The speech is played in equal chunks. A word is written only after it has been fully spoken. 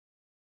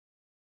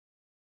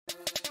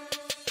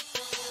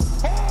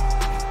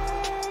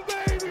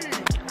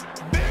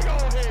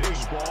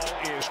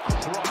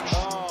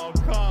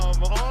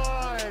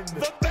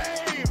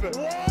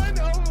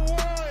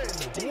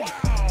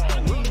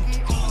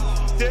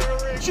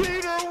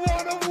Jeter,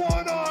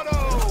 1/1 auto.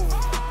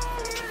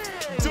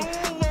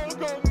 Dual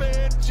logo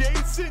man,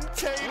 Jason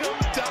Tatum,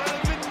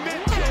 Donovan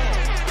Mitchell.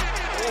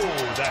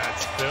 Oh,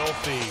 that's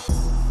filthy.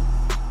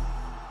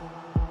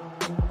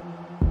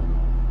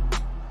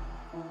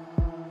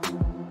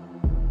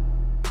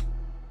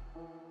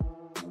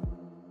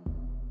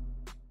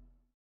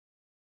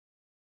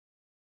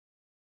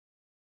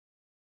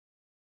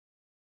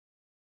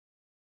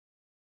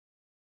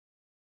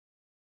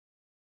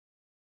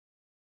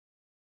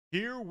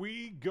 Here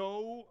we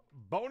go.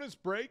 Bonus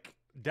break,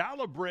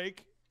 dollar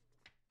break,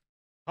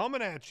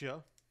 coming at you.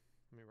 Let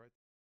me write.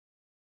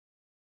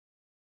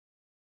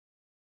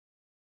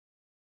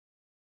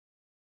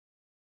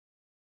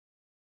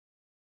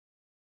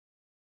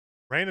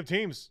 Random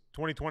teams,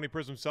 2020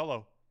 Prizm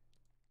Cello.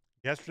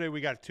 Yesterday we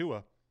got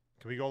Tua.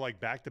 Can we go like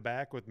back to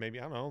back with maybe,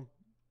 I don't know,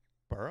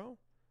 Burrow?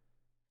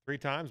 3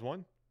 times.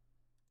 1,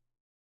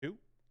 2,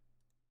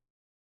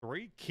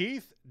 3.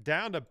 Keith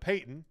down to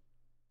Peyton.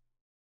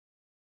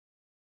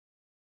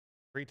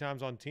 3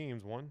 times on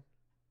teams. 1,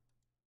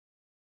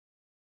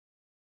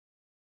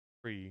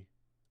 3.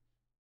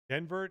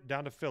 Denver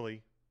down to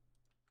Philly.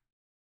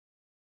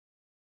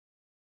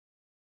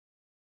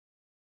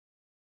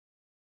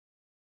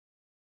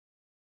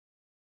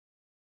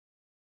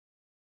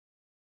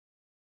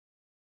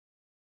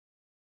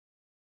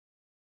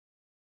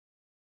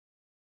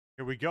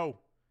 Here we go.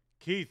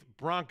 Keith,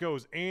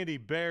 Broncos, Andy,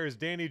 Bears,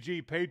 Danny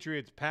G,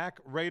 Patriots, Pack,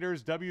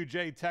 Raiders,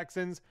 WJ,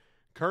 Texans,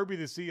 Kirby,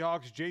 the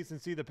Seahawks, Jason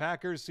C, the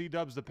Packers,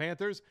 C-Dubs, the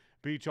Panthers,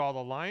 Beach All,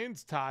 the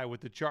Lions, Ty with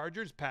the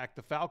Chargers, Pack,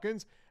 the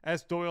Falcons,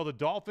 S. Doyle, the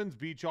Dolphins,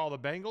 Beach All, the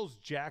Bengals,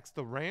 Jax,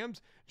 the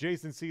Rams,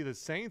 Jason C, the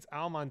Saints,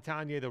 Al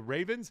Montagne, the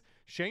Ravens,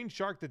 Shane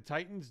Shark, the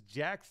Titans,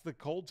 Jax, the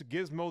Colts,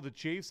 Gizmo, the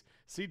Chiefs,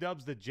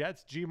 C-Dubs, the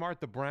Jets,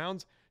 G-Mart, the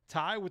Browns,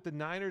 Ty with the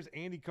Niners,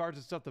 Andy Cards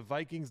and Stuff, the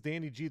Vikings,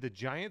 Danny G, the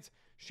Giants,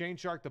 Shane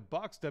Shark, the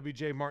Bucks,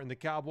 WJ Martin, the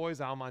Cowboys,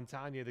 Al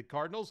Montagne, the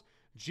Cardinals,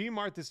 G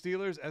Mart, the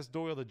Steelers, S.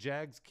 Doyle, the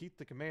Jags, Keith,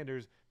 the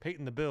Commanders,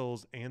 Peyton, the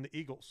Bills, and the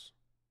Eagles.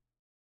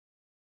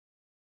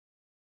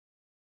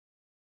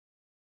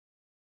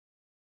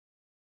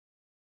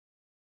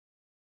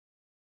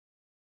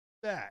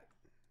 That.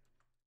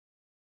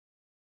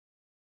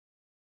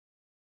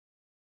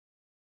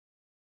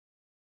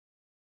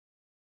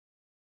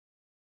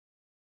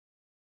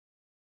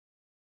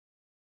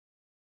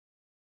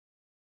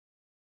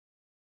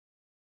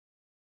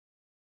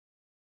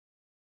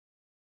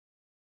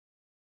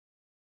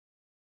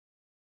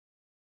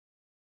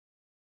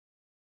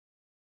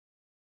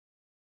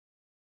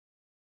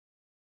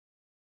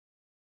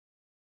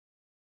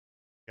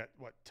 Got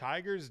what?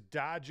 Tigers,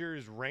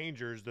 Dodgers,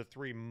 Rangers, the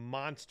 3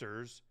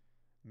 monsters.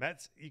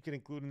 Mets, you can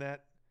include in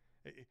that.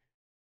 It's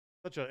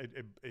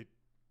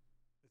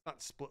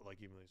not split like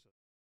evenly. So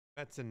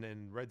Mets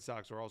and Red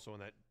Sox are also in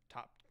that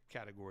top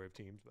category of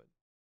teams, but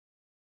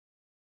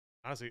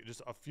honestly,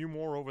 just a few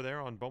more over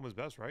there on Bowman's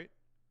Best, right?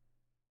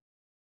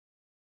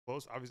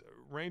 Close. Obviously,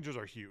 Rangers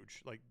are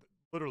huge. Like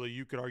literally,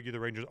 you could argue the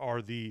Rangers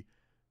are the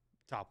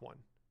top one.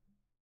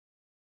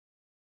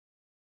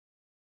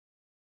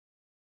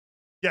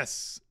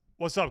 Yes.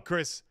 What's up,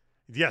 Chris?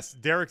 Yes,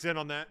 Derek's in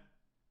on that.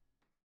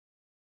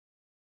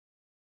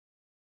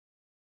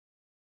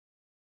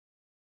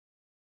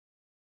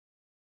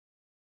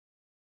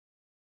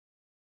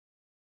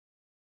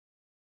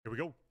 Here we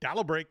go.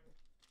 Dollar break.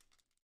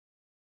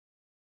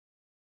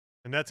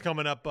 And that's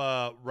coming up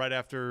right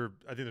after,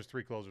 I think there's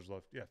 3 closers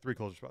left. Yeah, 3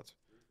 closer spots.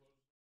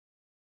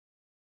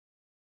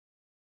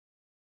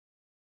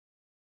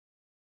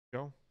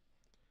 Go.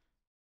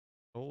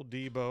 Old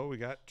Debo. We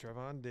got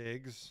Trevon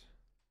Diggs.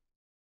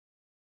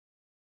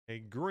 A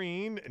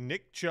green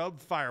Nick Chubb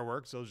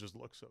fireworks. Those just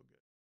look so good.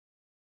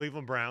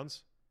 Cleveland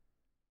Browns.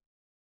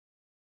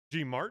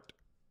 G Mart.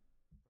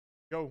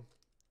 Go.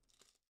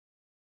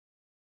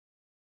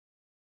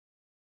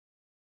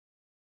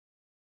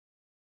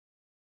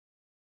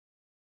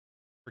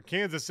 For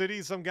Kansas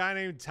City, some guy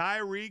named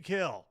Tyreek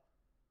Hill.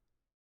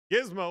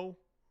 Gizmo.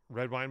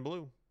 Red, wine,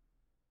 blue.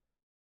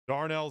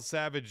 Darnell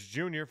Savage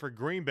Jr. for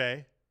Green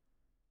Bay.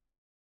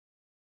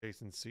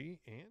 Jason C.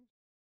 And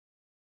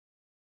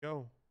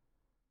go.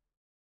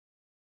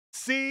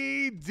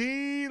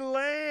 C.D.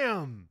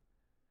 Lamb.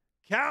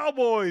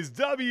 Cowboys,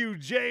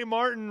 W.J.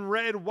 Martin,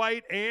 red,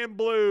 white, and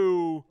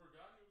blue.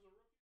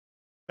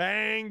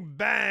 Bang,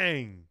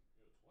 bang.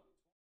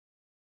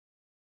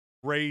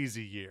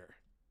 Crazy year.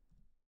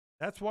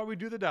 That's why we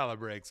do the dollar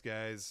breaks,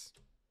 guys.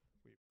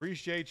 We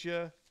appreciate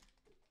you.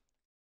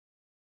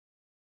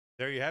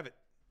 There you have it.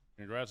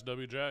 Congrats,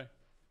 WJ.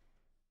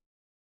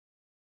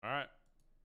 All right.